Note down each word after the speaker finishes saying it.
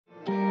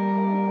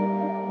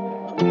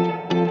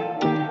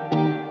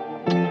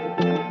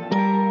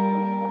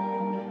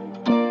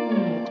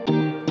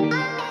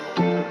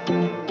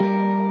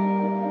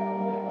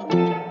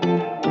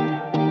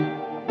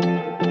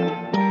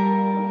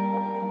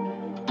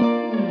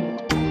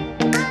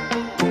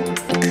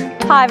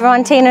Hi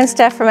everyone, Tina and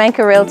Steph from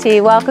Anchor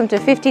Realty. Welcome to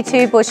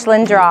 52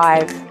 Bushland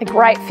Drive. A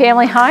great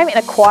family home in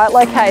a quiet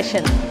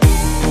location.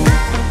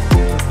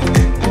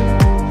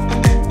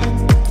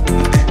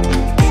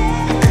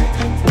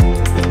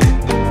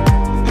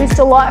 This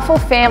delightful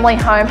family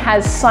home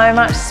has so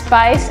much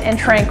space and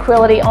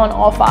tranquility on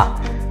offer.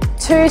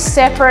 Two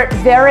separate,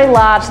 very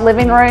large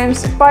living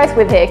rooms, both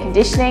with air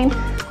conditioning,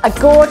 a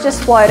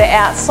gorgeous flow to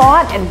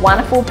outside and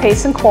wonderful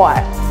peace and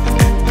quiet.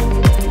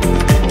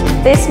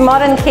 This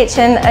modern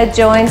kitchen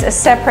adjoins a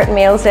separate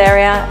meals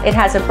area. It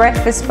has a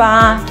breakfast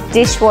bar,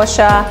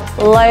 dishwasher,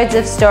 loads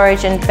of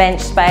storage and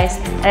bench space,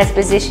 and it's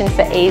positioned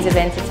for ease of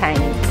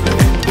entertaining.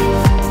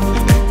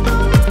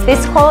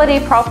 This quality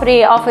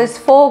property offers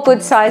 4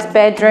 good-sized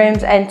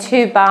bedrooms and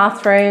 2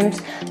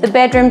 bathrooms. The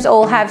bedrooms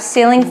all have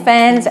ceiling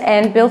fans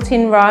and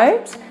built-in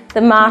robes.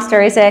 The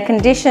master is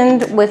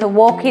air-conditioned with a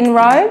walk-in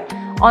robe.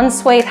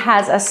 Ensuite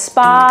has a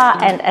spa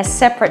and a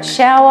separate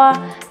shower.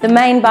 The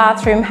main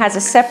bathroom has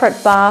a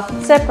separate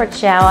bath, separate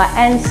shower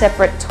and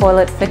separate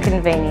toilet for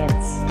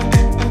convenience.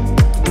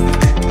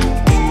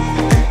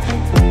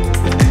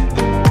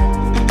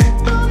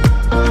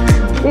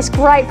 This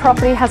great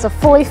property has a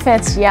fully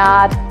fenced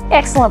yard,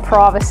 excellent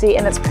privacy,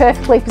 and it's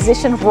perfectly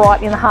positioned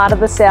right in the heart of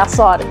the south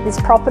side. This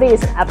property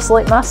is an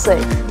absolute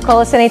must-see.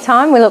 Call us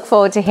anytime. We look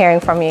forward to hearing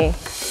from you.